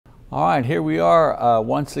All right, here we are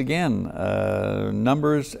once again.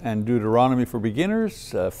 Numbers and Deuteronomy for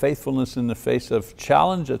beginners, faithfulness in the face of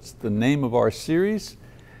challenge. That's the name of our series.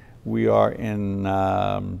 We are in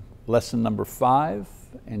lesson number 5,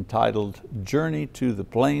 entitled Journey to the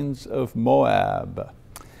Plains of Moab.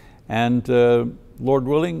 And Lord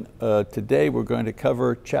willing, today we're going to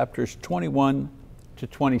cover chapters 21 to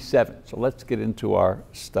 27. So let's get into our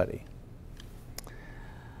study.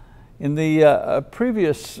 In the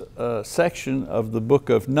previous section of the book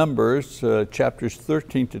of Numbers, chapters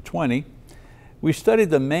 13 to 20, we studied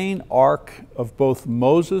the main arc of both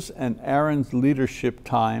Moses and Aaron's leadership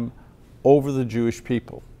time over the Jewish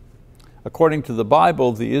people. According to the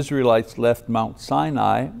Bible, the Israelites left Mount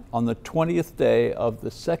Sinai on the 20th day of the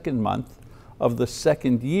second month of the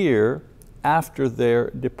second year after their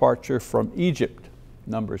departure from Egypt.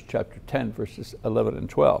 Numbers chapter 10, verses 11 and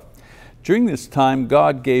 12. During this time,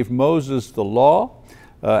 God gave Moses the law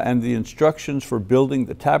and the instructions for building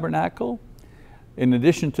the tabernacle. In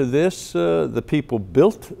addition to this, the people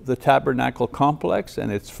built the tabernacle complex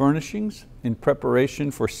and its furnishings in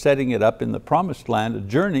preparation for setting it up in the promised land, a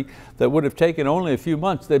journey that would have taken only a few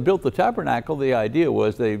months. They built the tabernacle. The idea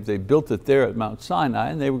was they built it there at Mount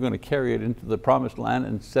Sinai, and they were going to carry it into the promised land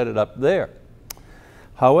and set it up there.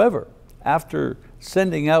 However, after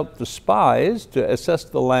sending out the spies to assess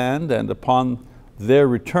the land, and upon their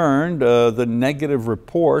return, the negative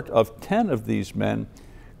report of 10 of these men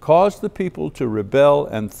caused the people to rebel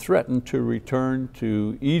and threaten to return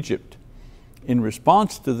to Egypt. In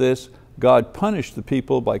response to this, God punished the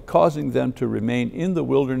people by causing them to remain in the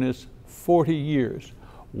wilderness 40 years,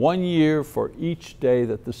 1 year for each day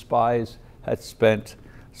that the spies had spent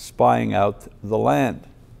spying out the land.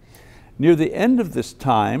 Near the end of this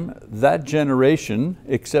time, that generation,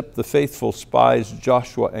 except the faithful spies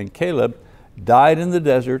Joshua and Caleb, died in the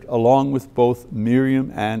desert along with both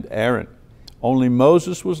Miriam and Aaron. Only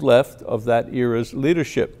Moses was left of that era's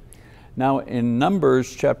leadership. Now in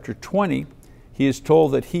Numbers chapter 20, he is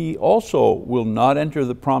told that he also will not enter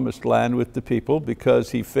the promised land with the people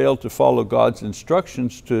because he failed to follow God's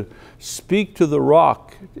instructions to speak to the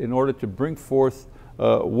rock in order to bring forth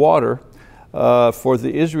water for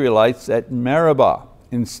the Israelites at Meribah.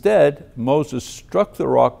 Instead, Moses struck the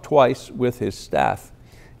rock twice with his staff.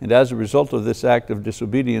 And as a result of this act of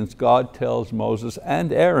disobedience, God tells Moses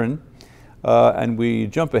and Aaron, and we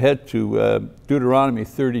jump ahead to Deuteronomy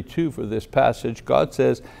 32 for this passage, God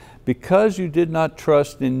says, "Because you did not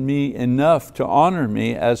trust in me enough to honor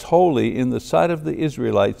me as holy in the sight of the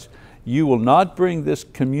Israelites, you will not bring this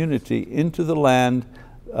community into the land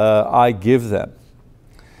I give them."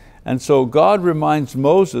 And so God reminds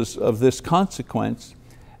Moses of this consequence,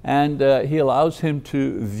 and he allows him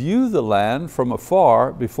to view the land from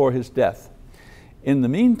afar before his death. In the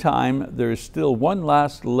meantime, there is still one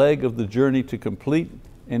last leg of the journey to complete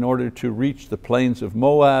in order to reach the plains of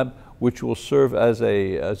Moab, which will serve as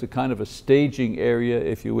a kind of a staging area,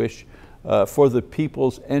 if you wish, for the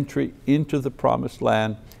people's entry into the promised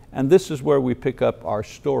land. And this is where we pick up our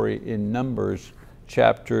story in Numbers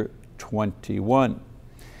chapter 21.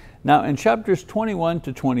 Now in chapters 21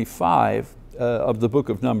 to 25 of the book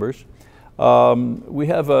of Numbers, we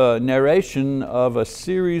have a narration of a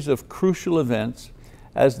series of crucial events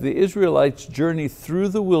as the Israelites journey through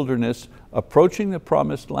the wilderness approaching the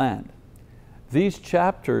promised land. These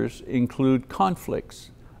chapters include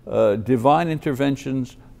conflicts, divine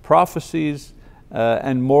interventions, prophecies,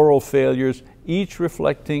 and moral failures, each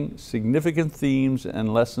reflecting significant themes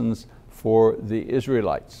and lessons for the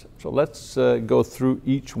Israelites. So let's go through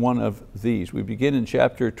each one of these. We begin in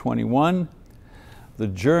chapter 21, the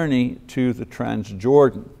journey to the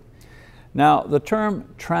Transjordan. Now the term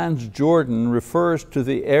Transjordan refers to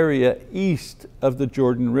the area east of the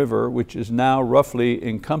Jordan River, which is now roughly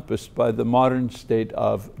encompassed by the modern state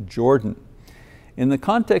of Jordan. In the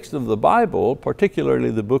context of the Bible,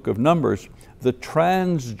 particularly the book of Numbers, the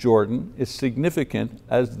Transjordan is significant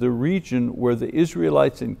as the region where the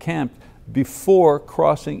Israelites encamped before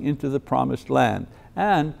crossing into the promised land,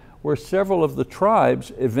 and where several of the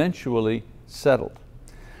tribes eventually settled.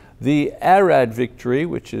 The Arad victory,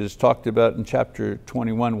 which is talked about in chapter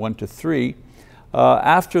 21, 1 to 3,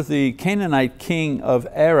 after the Canaanite king of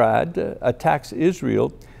Arad attacks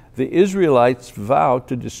Israel, the Israelites vow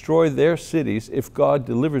to destroy their cities if God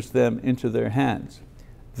delivers them into their hands.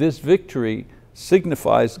 This victory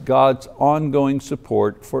signifies God's ongoing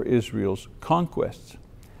support for Israel's conquests.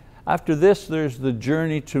 After this, there's the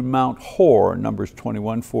journey to Mount Hor, Numbers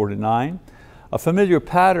 21, 4 to 9. A familiar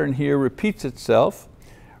pattern here repeats itself.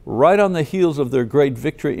 Right on the heels of their great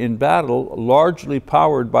victory in battle, largely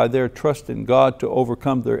powered by their trust in God to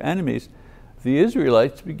overcome their enemies, the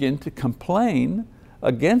Israelites begin to complain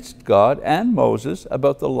against God and Moses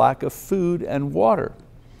about the lack of food and water.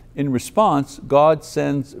 In response, God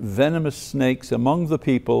sends venomous snakes among the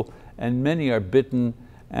people, and many are bitten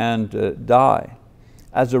and die.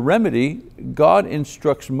 As a remedy, God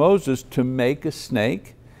instructs Moses to make a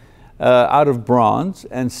snake out of bronze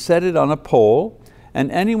and set it on a pole,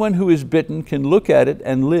 and anyone who is bitten can look at it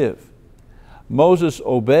and live. Moses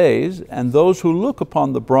obeys, and those who look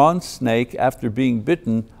upon the bronze snake after being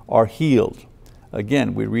bitten are healed.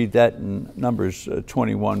 Again, we read that in Numbers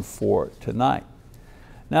 21:4 tonight.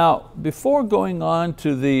 Now, before going on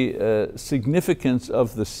to the significance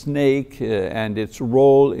of the snake and its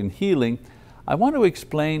role in healing, I want to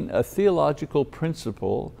explain a theological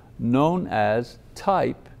principle known as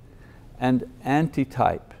type and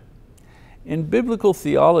antitype. In biblical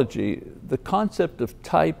theology, the concept of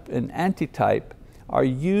type and antitype are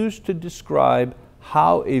used to describe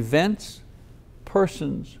how events,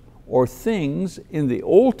 persons, or things in the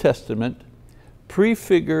Old Testament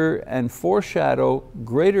prefigure and foreshadow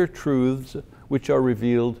greater truths which are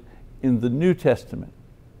revealed in the New Testament.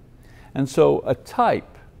 And so a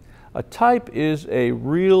type is a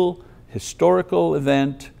real historical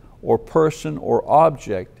event or person or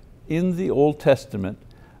object in the Old Testament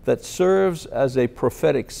that serves as a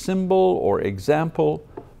prophetic symbol or example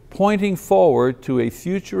pointing forward to a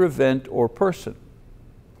future event or person.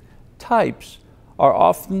 Types are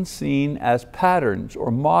often seen as patterns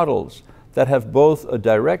or models that have both a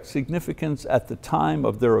direct significance at the time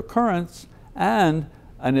of their occurrence and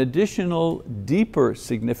an additional deeper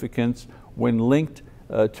significance when linked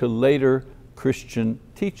to later Christian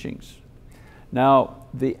teachings. Now,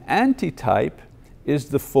 the antitype is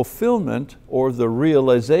the fulfillment or the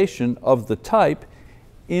realization of the type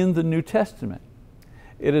in the New Testament.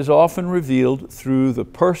 It is often revealed through the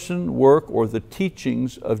person, work, or the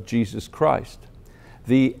teachings of Jesus Christ.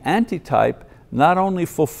 The antitype not only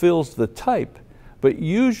fulfills the type, but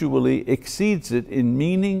usually exceeds it in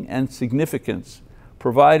meaning and significance,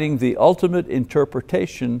 providing the ultimate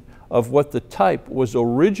interpretation of what the type was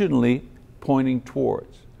originally pointing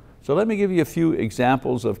towards. So let me give you a few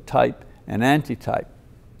examples of type and antitype.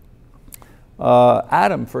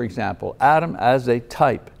 Adam, for example, Adam as a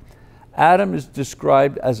type. Adam is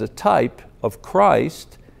described as a type of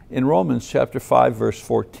Christ in Romans chapter 5, verse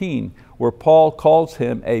 14, where Paul calls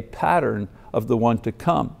him a pattern of the one to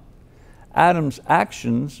come. Adam's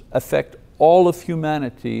actions affect all of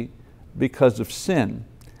humanity because of sin,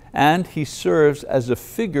 and he serves as a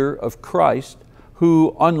figure of Christ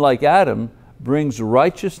who, unlike Adam, brings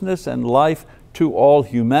righteousness and life to all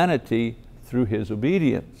humanity through his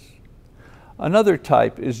obedience. Another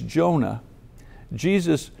type is Jonah.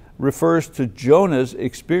 Jesus refers to Jonah's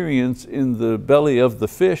experience in the belly of the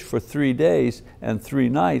fish for 3 days and 3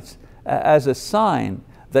 nights as a sign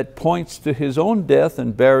that points to his own death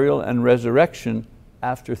and burial and resurrection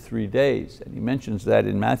after 3 days. And he mentions that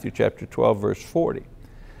in Matthew chapter 12, verse 40.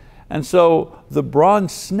 And so the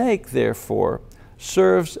bronze snake, therefore,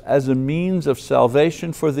 serves as a means of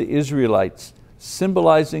salvation for the Israelites,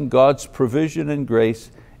 symbolizing God's provision and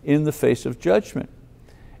grace in the face of judgment.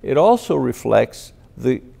 It also reflects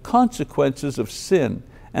the consequences of sin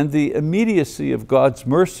and the immediacy of God's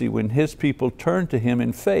mercy when His people turn to Him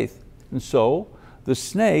in faith. And so the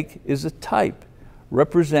snake is a type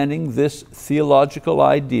representing this theological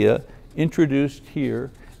idea introduced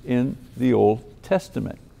here in the Old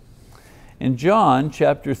Testament. In John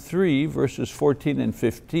chapter 3, verses 14 and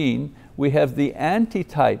 15, we have the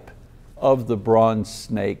antitype of the bronze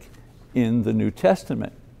snake in the New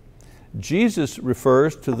Testament. Jesus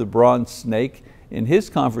refers to the bronze snake in his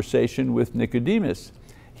conversation with Nicodemus.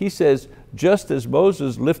 He says, just as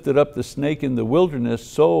Moses lifted up the snake in the wilderness,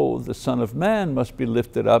 so the Son of Man must be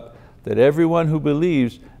lifted up, that everyone who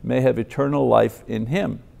believes may have eternal life in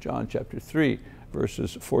Him. John chapter 3,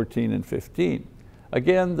 verses 14 and 15.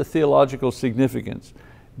 Again, the theological significance.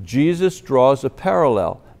 Jesus draws a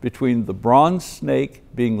parallel between the bronze snake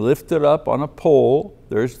being lifted up on a pole,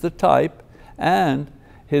 there's the type, and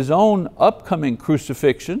His own upcoming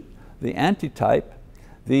crucifixion, the antitype.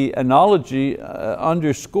 The analogy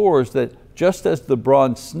underscores that just as the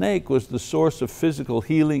bronze snake was the source of physical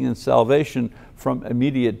healing and salvation from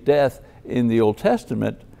immediate death in the Old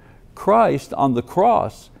Testament, Christ on the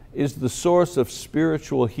cross is the source of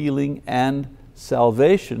spiritual healing and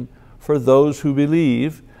salvation for those who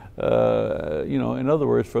believe, in other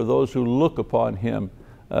words, for those who look upon Him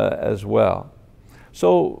as well.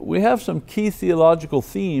 So we have some key theological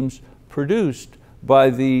themes produced by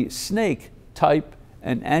the snake type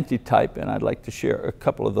and antitype, and I'd like to share a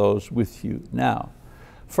couple of those with you now.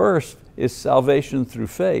 First is salvation through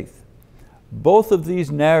faith. Both of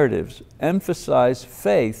these narratives emphasize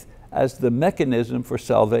faith as the mechanism for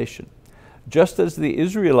salvation. Just as the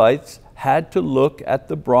Israelites had to look at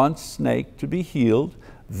the bronze snake to be healed,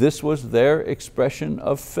 this was their expression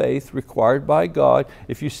of faith required by God.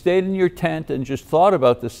 If you stayed in your tent and just thought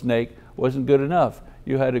about the snake, wasn't good enough.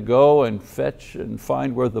 You had to go and fetch and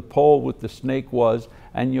find where the pole with the snake was,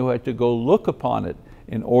 and you had to go look upon it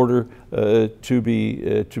in order to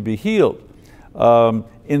be healed.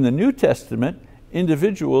 In the New Testament,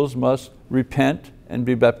 individuals must repent and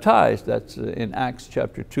be baptized. That's in Acts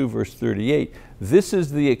chapter 2, verse 38. This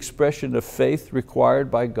is the expression of faith required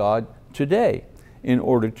by God today in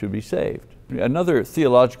order to be saved. Another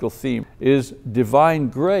theological theme is divine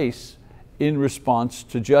grace in response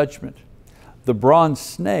to judgment. The bronze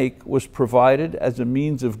snake was provided as a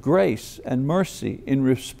means of grace and mercy in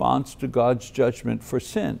response to God's judgment for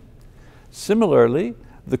sin. Similarly,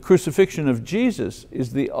 the crucifixion of Jesus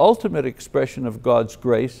is the ultimate expression of God's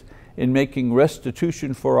grace in making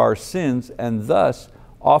restitution for our sins and thus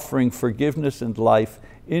offering forgiveness and life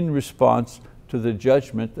in response to the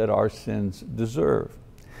judgment that our sins deserve.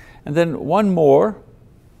 And then one more,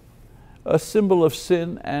 a symbol of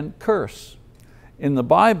sin and curse. In the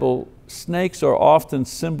Bible, snakes are often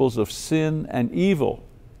symbols of sin and evil,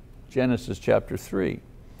 Genesis chapter 3.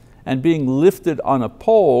 And being lifted on a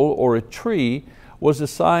pole or a tree was a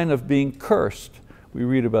sign of being cursed. We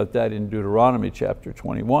read about that in Deuteronomy chapter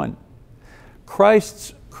 21.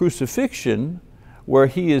 Christ's crucifixion, where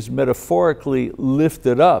He is metaphorically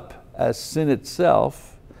lifted up as sin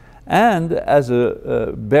itself and as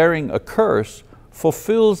bearing a curse,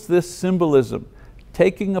 fulfills this symbolism,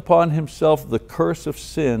 taking upon Himself the curse of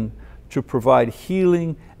sin to provide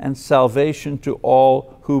healing and salvation to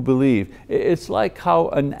all who believe. It's like how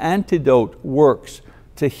an antidote works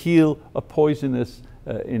to heal a poisonous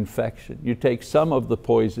infection. You take some of the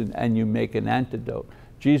poison and you make an antidote.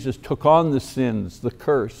 Jesus took on the sins, the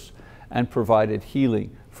curse, and provided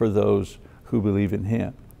healing for those who believe in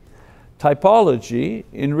Him. Typology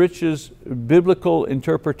enriches biblical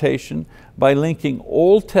interpretation by linking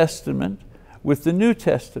Old Testament with the New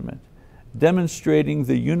Testament, demonstrating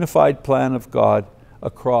the unified plan of God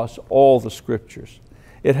across all the scriptures.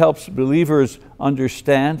 It helps believers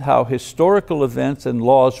understand how historical events and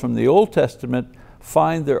laws from the Old Testament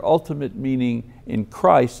find their ultimate meaning in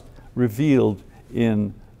Christ revealed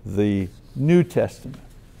in the New Testament.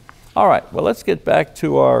 All right, well, let's get back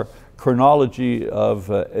to our chronology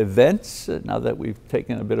of events now that we've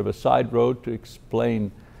taken a bit of a side road to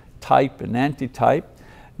explain type and antitype.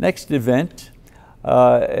 Next event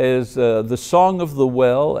is the Song of the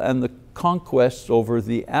Well and the conquests over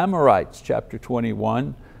the Amorites, chapter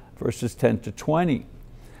 21, verses 10 to 20.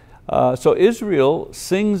 So Israel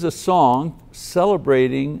sings a song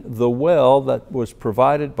celebrating the well that was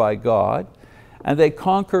provided by God, and they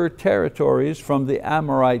conquer territories from the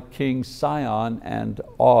Amorite kings Sihon and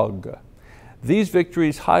Og. These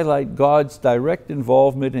victories highlight God's direct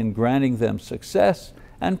involvement in granting them success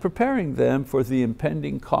and preparing them for the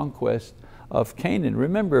impending conquest of Canaan.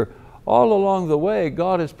 Remember, all along the way,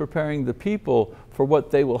 God is preparing the people for what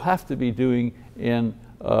they will have to be doing in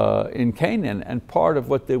Canaan, and part of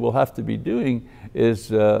what they will have to be doing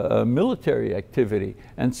is a military activity.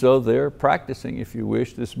 And so they're practicing, if you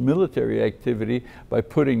wish, this military activity by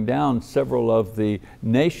putting down several of the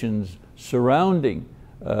nations surrounding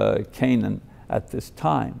Canaan at this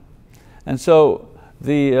time. And so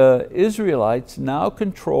the Israelites now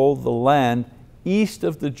control the land east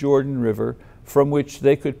of the Jordan River, from which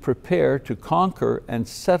they could prepare to conquer and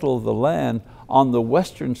settle the land on the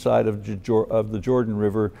western side of the Jordan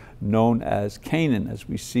River, known as Canaan, as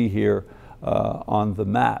we see here on the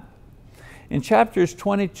map. In chapters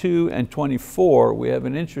 22 and 24, we have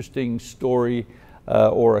an interesting story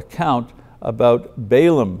or account about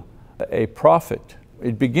Balaam, a prophet.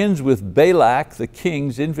 It begins with Balak, the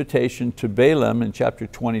king's invitation to Balaam in chapter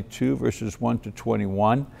 22, verses 1 to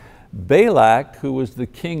 21. Balak, who was the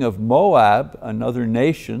king of Moab, another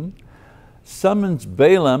nation, summons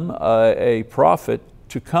Balaam, a prophet,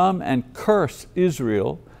 to come and curse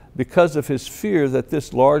Israel because of his fear that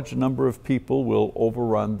this large number of people will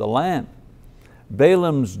overrun the land.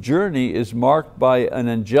 Balaam's journey is marked by an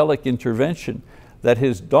angelic intervention that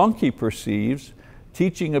his donkey perceives,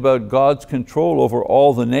 teaching about God's control over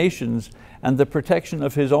all the nations and the protection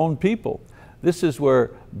of His own people. This is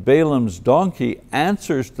where Balaam's donkey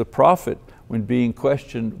answers the prophet when being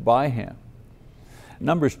questioned by him.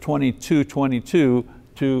 Numbers 22:22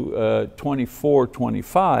 to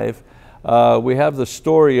 24:25, we have the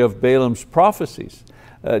story of Balaam's prophecies.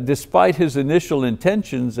 Despite his initial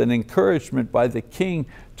intentions and encouragement by the king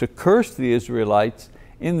to curse the Israelites,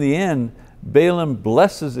 in the end, Balaam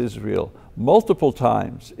blesses Israel multiple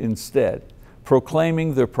times instead,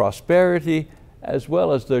 proclaiming their prosperity as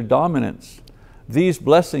well as their dominance. These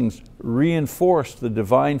blessings reinforce the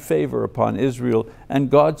divine favor upon Israel and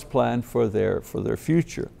God's plan for their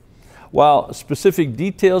future. While specific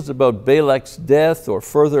details about Balak's death or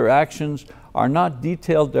further actions are not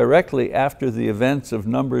detailed directly after the events of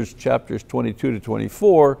Numbers chapters 22 to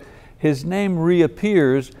 24, his name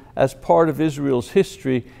reappears as part of Israel's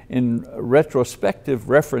history in retrospective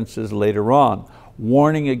references later on,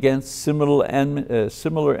 warning against similar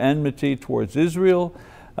enmity towards Israel,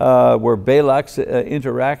 where Balak's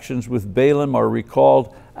interactions with Balaam are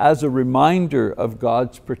recalled as a reminder of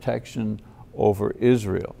God's protection over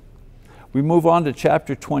Israel. We move on to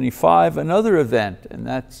chapter 25, another event, and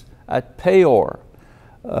that's at Peor,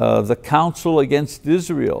 the council against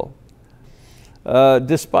Israel.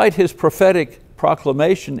 Despite his prophetic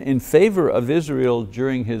proclamation in favor of Israel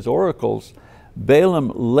during his oracles,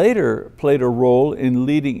 Balaam later played a role in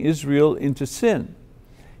leading Israel into sin.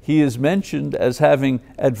 He is mentioned as having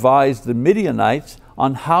advised the Midianites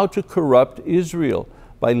on how to corrupt Israel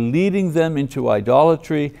by leading them into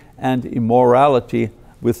idolatry and immorality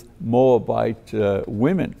with Moabite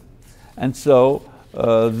women. And so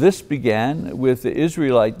this began with the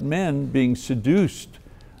Israelite men being seduced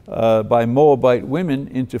by Moabite women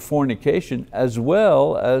into fornication, as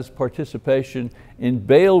well as participation in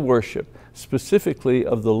Baal worship, specifically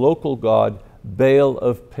of the local god Baal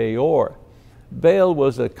of Peor. Baal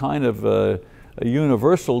was a kind of a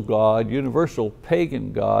universal god, universal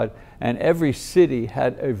pagan god, and every city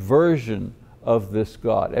had a version of this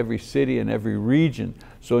god, every city and every region.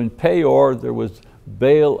 So in Peor there was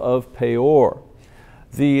Baal of Peor.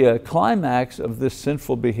 The climax of this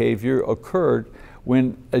sinful behavior occurred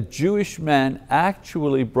when a Jewish man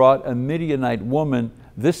actually brought a Midianite woman,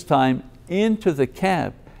 this time into the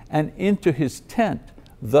camp and into his tent,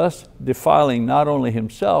 thus defiling not only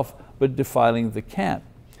himself, but defiling the camp.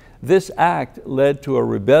 This act led to a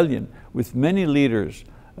rebellion with many leaders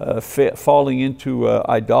falling into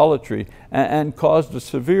idolatry and caused a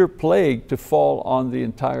severe plague to fall on the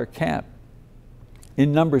entire camp.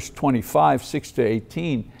 In Numbers 25, 6 to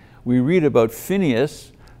 18, we read about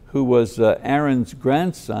Phinehas, who was Aaron's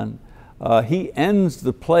grandson. He ends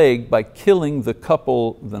the plague by killing the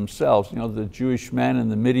couple themselves. You know, the Jewish man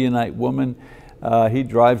and the Midianite woman, he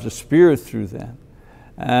drives a spear through them.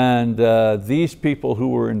 And these people who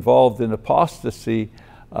were involved in apostasy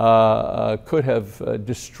could have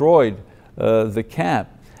destroyed the camp.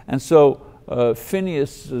 And so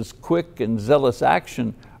Phinehas's quick and zealous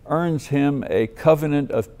action earns him a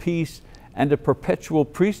covenant of peace and a perpetual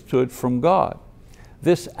priesthood from God.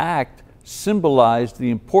 This act symbolized the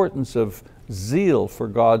importance of zeal for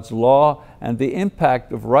God's law and the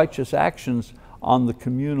impact of righteous actions on the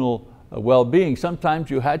communal well-being. Sometimes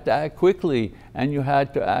you had to act quickly and you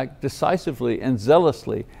had to act decisively and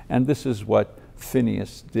zealously, and this is what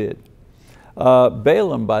Phinehas did.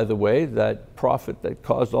 Balaam, by the way, that prophet that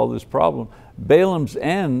caused all this problem, Balaam's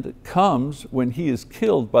end comes when he is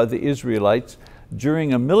killed by the Israelites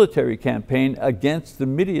during a military campaign against the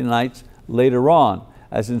Midianites later on,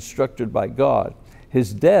 as instructed by God.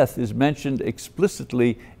 His death is mentioned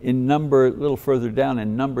explicitly in a little further down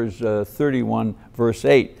in Numbers 31 verse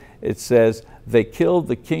 8. It says, "They killed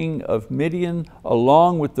the king of Midian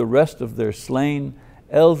along with the rest of their slain,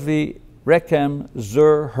 Elvi, Rechem,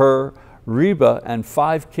 Zur, Hur, Reba, and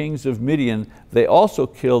 5 kings of Midian. They also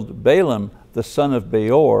killed Balaam, the son of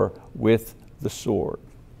Beor, with the sword."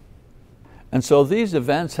 And so these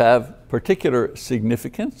events have particular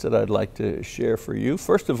significance that I'd like to share for you.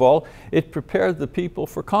 First of all, it prepared the people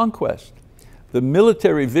for conquest. The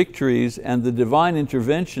military victories and the divine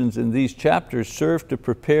interventions in these chapters serve to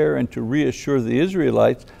prepare and to reassure the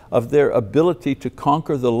Israelites of their ability to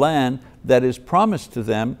conquer the land that is promised to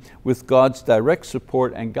them with God's direct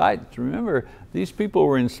support and guidance. Remember, these people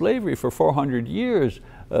were in slavery for 400 years.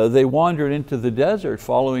 They wandered into the desert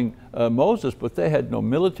following Moses, but they had no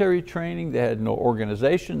military training, they had no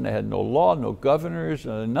organization, they had no law, no governors,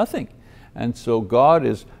 nothing. And so God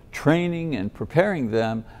is training and preparing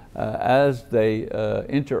them as they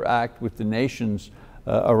interact with the nations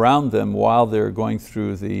around them while they're going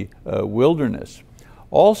through the wilderness.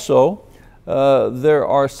 Also, there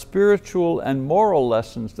are spiritual and moral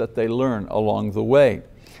lessons that they learn along the way.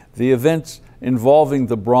 The events involving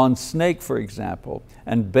the bronze snake, for example,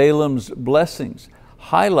 and Balaam's blessings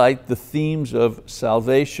highlight the themes of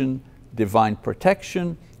salvation, divine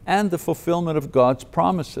protection, and the fulfillment of God's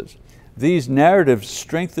promises. These narratives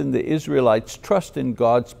strengthen the Israelites' trust in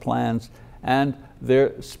God's plans and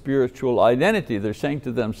their spiritual identity. They're saying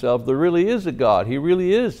to themselves, there really is a God. He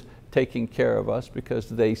really is taking care of us because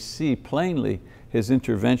they see plainly His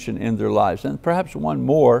intervention in their lives. And perhaps one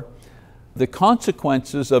more, the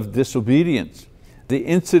consequences of disobedience. The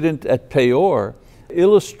incident at Peor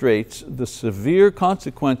illustrates the severe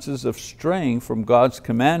consequences of straying from God's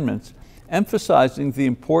commandments, emphasizing the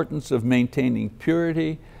importance of maintaining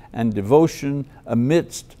purity and devotion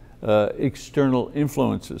amidst external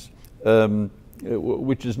influences,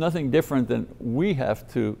 which is nothing different than we have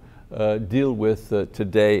to deal with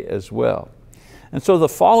today as well. And so the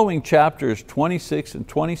following chapters 26 and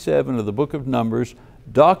 27 of the book of Numbers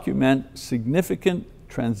document significant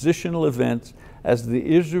transitional events as the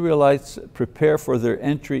Israelites prepare for their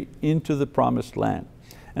entry into the promised land.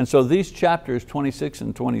 And so these chapters 26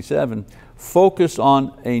 and 27 focus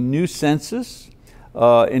on a new census,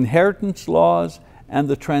 inheritance laws, and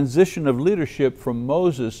the transition of leadership from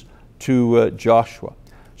Moses to Joshua.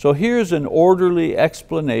 So here's an orderly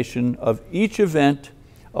explanation of each event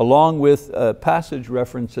along with passage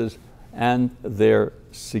references and their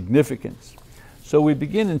significance. So we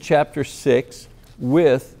begin in chapter 6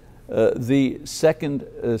 with the second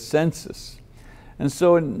census. And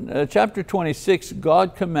so in chapter 26,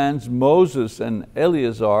 God commands Moses and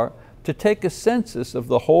Eleazar to take a census of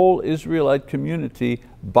the whole Israelite community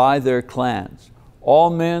by their clans. All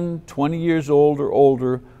men 20 years old or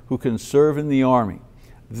older who can serve in the army.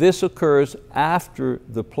 This occurs after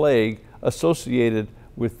the plague associated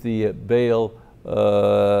with the Baal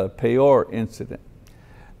Peor incident.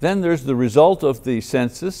 Then there's the result of the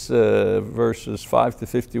census, verses 5 to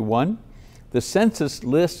 51. The census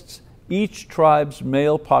lists each tribe's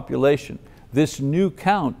male population. This new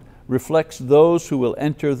count reflects those who will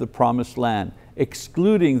enter the promised land,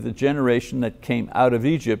 excluding the generation that came out of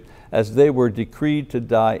Egypt, as they were decreed to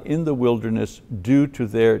die in the wilderness due to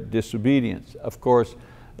their disobedience. Of course,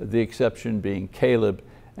 the exception being Caleb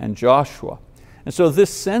and Joshua. And so this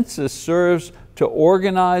census serves to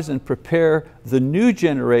organize and prepare the new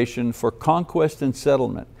generation for conquest and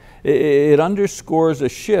settlement. It underscores a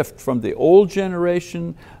shift from the old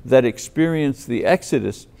generation that experienced the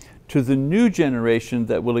Exodus to the new generation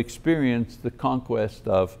that will experience the conquest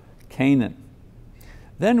of Canaan.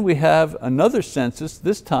 Then we have another census,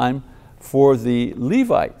 this time for the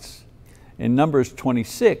Levites. In Numbers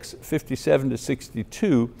 26, 57 to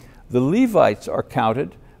 62, the Levites are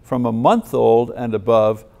counted from a month old and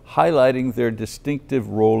above, highlighting their distinctive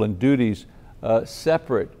role and duties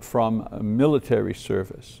separate from military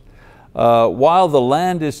service. While the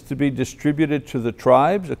land is to be distributed to the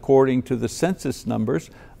tribes according to the census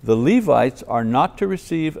numbers, the Levites are not to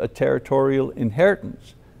receive a territorial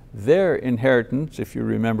inheritance. Their inheritance, if you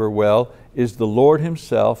remember well, is the Lord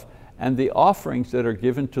Himself and the offerings that are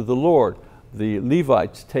given to the Lord. The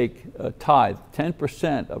Levites take a tithe.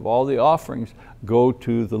 10% of all the offerings go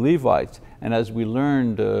to the Levites. And as we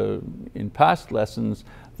learned in past lessons,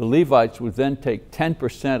 the Levites would then take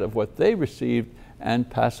 10% of what they received and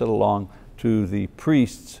pass it along to the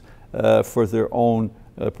priests for their own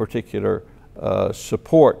particular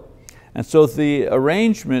support. And so the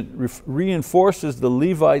arrangement reinforces the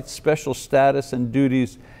Levites' special status and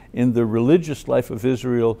duties in the religious life of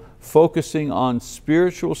Israel, focusing on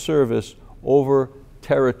spiritual service over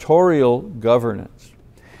territorial governance.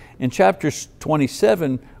 In chapter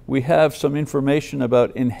 27, we have some information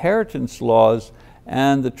about inheritance laws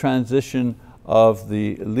and the transition of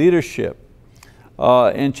the leadership.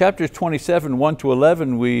 In chapters 27, 1 to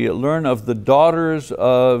 11, we learn of the daughters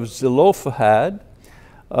of Zelophehad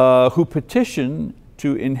who petitioned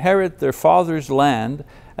to inherit their father's land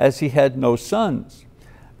as he had no sons.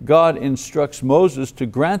 God instructs Moses to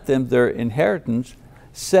grant them their inheritance,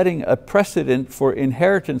 setting a precedent for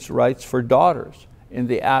inheritance rights for daughters in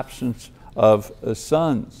the absence of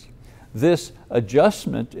sons. This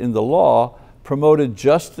adjustment in the law promoted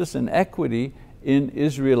justice and equity in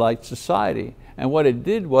Israelite society. And what it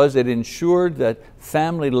did was it ensured that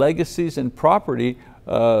family legacies and property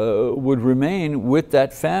would remain with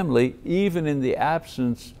that family even in the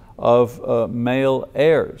absence of male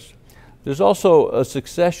heirs. There's also a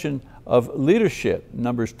succession of leadership.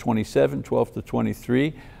 Numbers 27, 12 to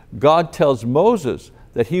 23. God tells Moses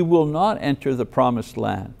that he will not enter the promised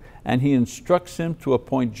land, and He instructs him to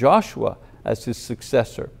appoint Joshua as his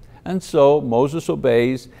successor. And so Moses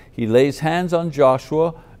obeys. He lays hands on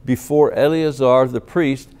Joshua before Eleazar the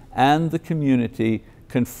priest and the community,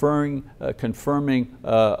 conferring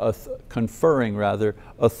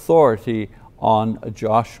authority on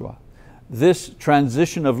Joshua. This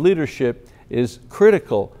transition of leadership is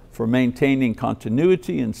critical for maintaining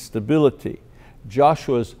continuity and stability.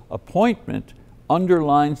 Joshua's appointment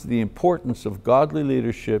underlines the importance of godly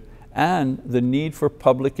leadership and the need for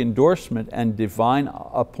public endorsement and divine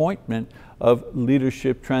appointment of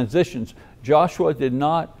leadership transitions. Joshua did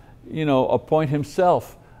not appoint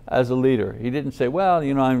himself as a leader. He didn't say, well,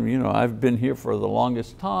 I've been here for the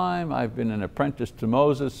longest time, I've been an apprentice to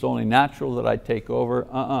Moses, it's only natural that I take over.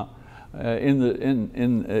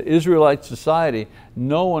 In Israelite society,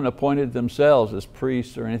 no one appointed themselves as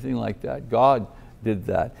priests or anything like that. God did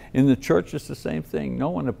that. In the church, it's the same thing. No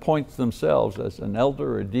one appoints themselves as an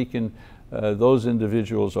elder or a deacon. Those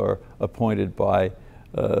individuals are appointed by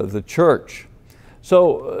the church.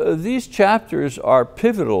 So these chapters are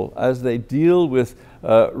pivotal as they deal with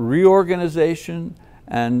reorganization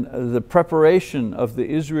and the preparation of the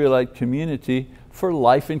Israelite community for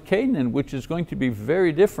life in Canaan, which is going to be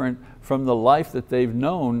very different from the life that they've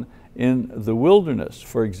known in the wilderness.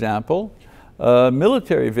 For example,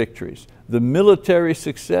 military victories. The military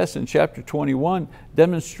success in chapter 21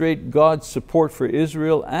 demonstrate God's support for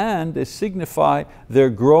Israel, and they signify their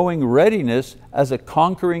growing readiness as a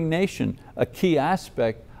conquering nation, a key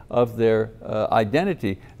aspect of their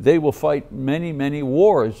identity. They will fight many, many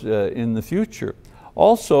wars in the future.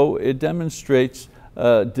 Also, it demonstrates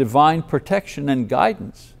divine protection and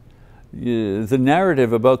guidance. The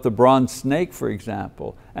narrative about the bronze snake, for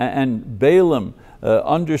example, and Balaam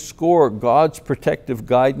underscore God's protective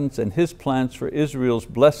guidance and His plans for Israel's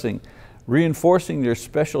blessing, reinforcing their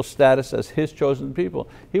special status as His chosen people.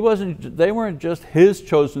 They weren't just His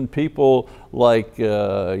chosen people like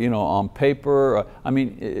on paper.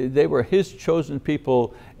 They were His chosen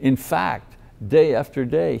people in fact, day after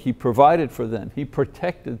day. He provided for them, He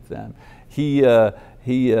protected them, He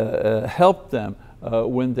helped them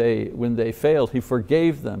when they failed, He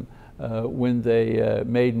forgave them when they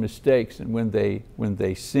made mistakes and when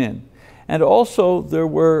they sinned. And also there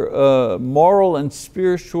were moral and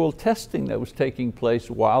spiritual testing that was taking place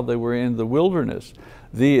while they were in the wilderness.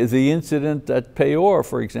 The incident at Peor,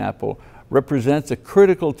 for example, represents a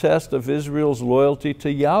critical test of Israel's loyalty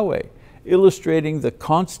to Yahweh, illustrating the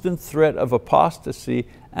constant threat of apostasy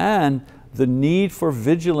and the need for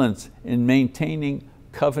vigilance in maintaining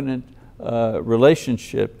covenant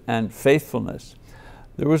relationship and faithfulness.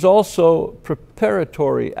 There was also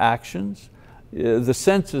preparatory actions. The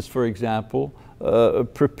census, for example,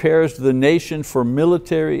 prepares the nation for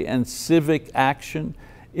military and civic action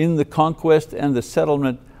in the conquest and the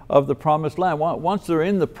settlement of the promised land. Once they're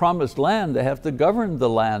in the promised land, they have to govern the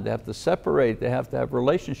land, they have to separate, they have to have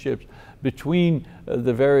relationships between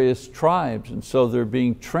the various tribes, and so they're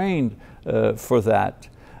being trained for that.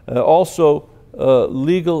 Also,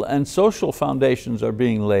 legal and social foundations are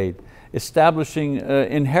being laid, establishing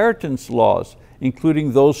inheritance laws,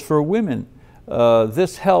 including those for women.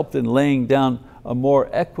 This helped in laying down a more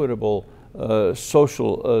equitable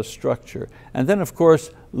social structure. And then, of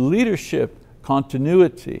course, leadership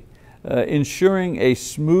continuity, ensuring a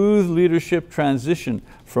smooth leadership transition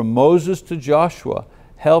from Moses to Joshua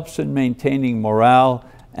helps in maintaining morale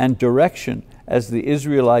and direction as the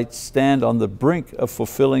Israelites stand on the brink of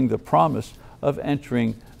fulfilling the promise of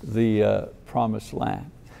entering the promised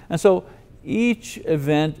land. And so each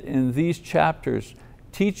event in these chapters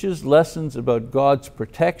teaches lessons about God's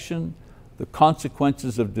protection, the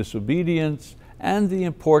consequences of disobedience, and the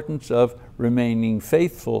importance of remaining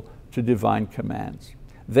faithful to divine commands.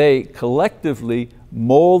 They collectively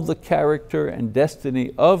mold the character and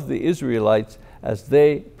destiny of the Israelites as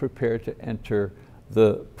they prepare to enter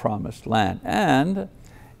the promised land. And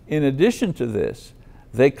in addition to this,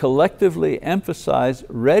 they collectively emphasize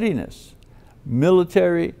readiness,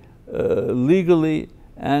 military, legally,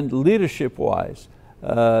 and leadership-wise.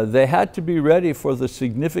 They had to be ready for the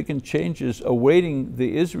significant changes awaiting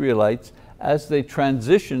the Israelites as they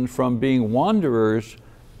transitioned from being wanderers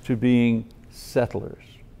to being settlers.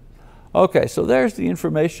 Okay, so there's the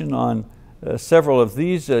information on several of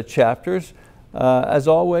these chapters. As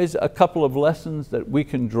always, a couple of lessons that we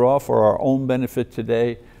can draw for our own benefit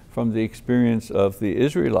today from the experience of the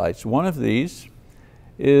Israelites. One of these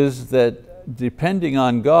is that depending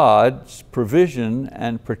on God's provision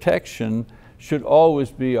and protection should always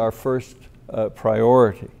be our first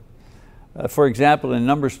priority. For example, in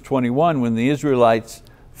Numbers 21, when the Israelites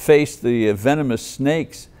faced the venomous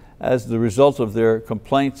snakes as the result of their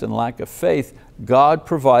complaints and lack of faith, God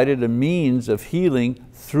provided a means of healing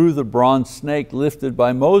through the bronze snake lifted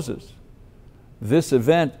by Moses. This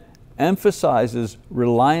event emphasizes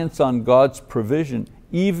reliance on God's provision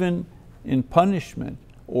even in punishment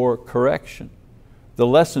or correction. The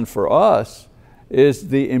lesson for us is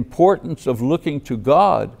the importance of looking to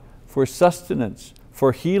God for sustenance,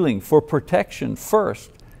 for healing, for protection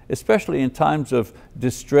first, especially in times of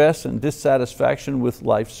distress and dissatisfaction with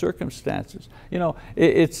life circumstances. You know,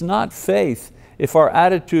 it's not faith if our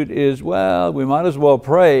attitude is, well, we might as well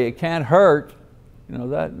pray, it can't hurt. You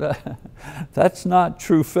know, that's not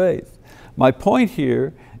true faith. My point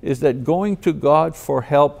here is that going to God for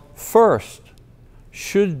help first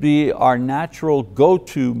should be our natural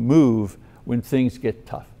go-to move when things get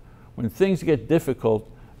tough. When things get difficult,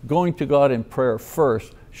 going to God in prayer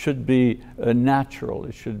first should be natural,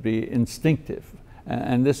 it should be instinctive.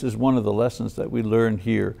 And this is one of the lessons that we learn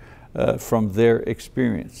here from their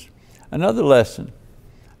experience. Another lesson,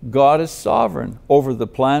 God is sovereign over the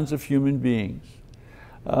plans of human beings.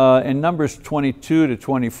 In Numbers 22 to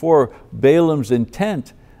 24, Balaam's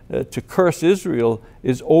intent to curse Israel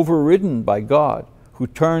is overridden by God, who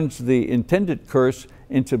turns the intended curse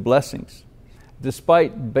into blessings.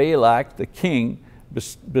 Despite Balak, the king,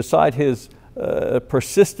 beside his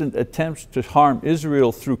persistent attempts to harm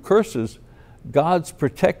Israel through curses, God's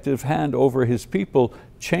protective hand over His people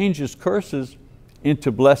changes curses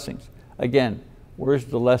into blessings. Again, where's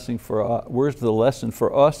the lesson for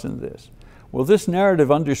us in this? Well, this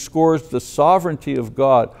narrative underscores the sovereignty of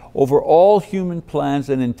God over all human plans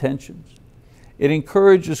and intentions. It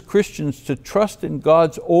encourages Christians to trust in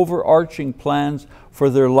God's overarching plans for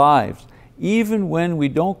their lives, even when we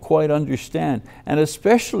don't quite understand, and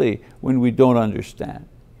especially when we don't understand.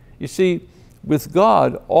 You see, with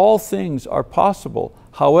God, all things are possible.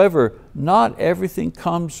 However, not everything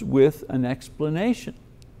comes with an explanation.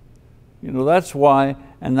 You know, that's why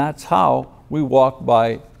and that's how we walk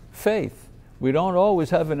by faith. We don't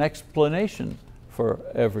always have an explanation for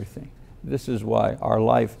everything. This is why our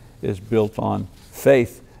life is built on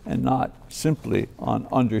faith and not simply on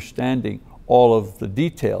understanding all of the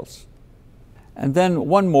details. And then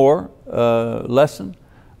one more lesson,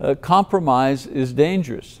 compromise is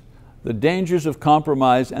dangerous. The dangers of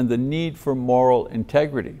compromise and the need for moral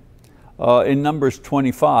integrity. In Numbers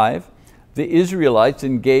 25, the Israelites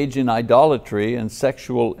engage in idolatry and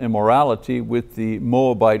sexual immorality with the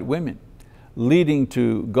Moabite women, leading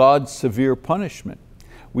to God's severe punishment.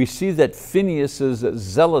 We see that Phinehas's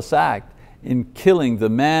zealous act in killing the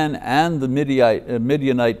man and the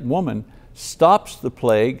Midianite woman stops the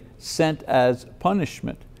plague sent as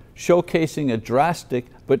punishment, showcasing a drastic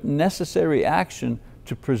but necessary action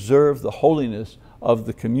to preserve the holiness of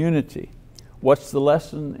the community. What's the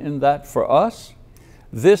lesson in that for us?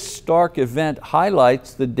 This stark event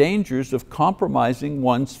highlights the dangers of compromising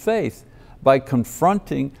one's faith by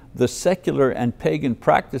confronting the secular and pagan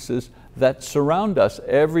practices that surround us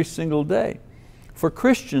every single day. For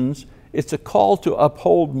Christians, it's a call to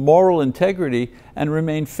uphold moral integrity and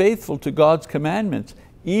remain faithful to God's commandments,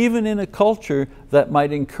 even in a culture that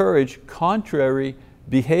might encourage contrary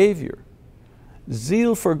behavior.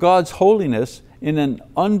 Zeal for God's holiness in an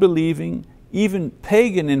unbelieving, even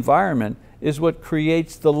pagan environment is what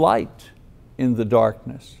creates the light in the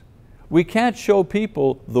darkness. We can't show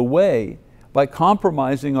people the way by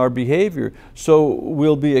compromising our behavior so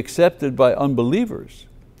we'll be accepted by unbelievers.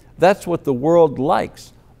 That's what the world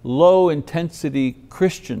likes, low-intensity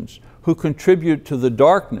Christians who contribute to the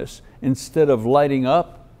darkness instead of lighting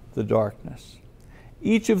up the darkness.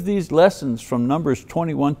 Each of these lessons from Numbers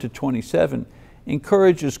 21 to 27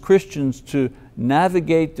 encourages Christians to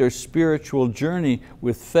navigate their spiritual journey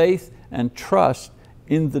with faith and trust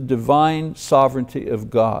in the divine sovereignty of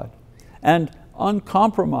God and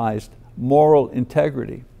uncompromised moral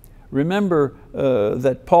integrity. Remember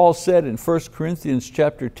that Paul said in 1 Corinthians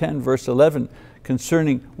chapter 10, verse 11,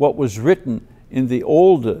 concerning what was written in the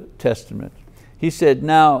Old Testament. He said,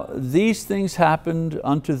 "Now these things happened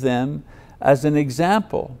unto them as an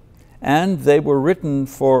example, and they were written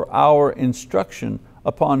for our instruction,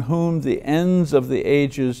 upon whom the ends of the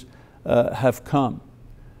ages have come."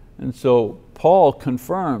 And so Paul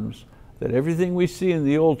confirms that everything we see in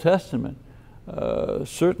the Old Testament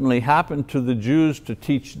certainly happened to the Jews to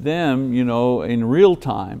teach them, you know, in real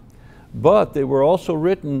time, but they were also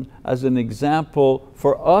written as an example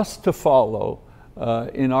for us to follow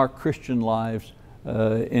in our Christian lives,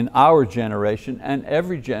 in our generation and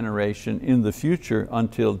every generation in the future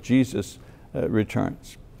until Jesus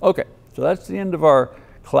returns. Okay, so that's the end of our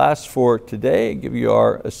class for today. I give you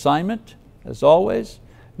our assignment, as always.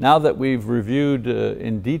 Now that we've reviewed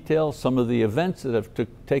in detail some of the events that have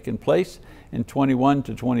taken place in 21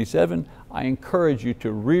 to 27, I encourage you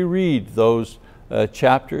to reread those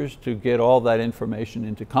chapters to get all that information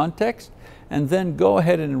into context, and then go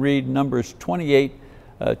ahead and read Numbers 28,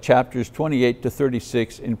 chapters 28 to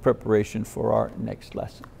 36 in preparation for our next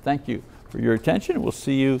lesson. Thank you for your attention. We'll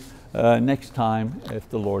see you next time if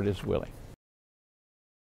the Lord is willing.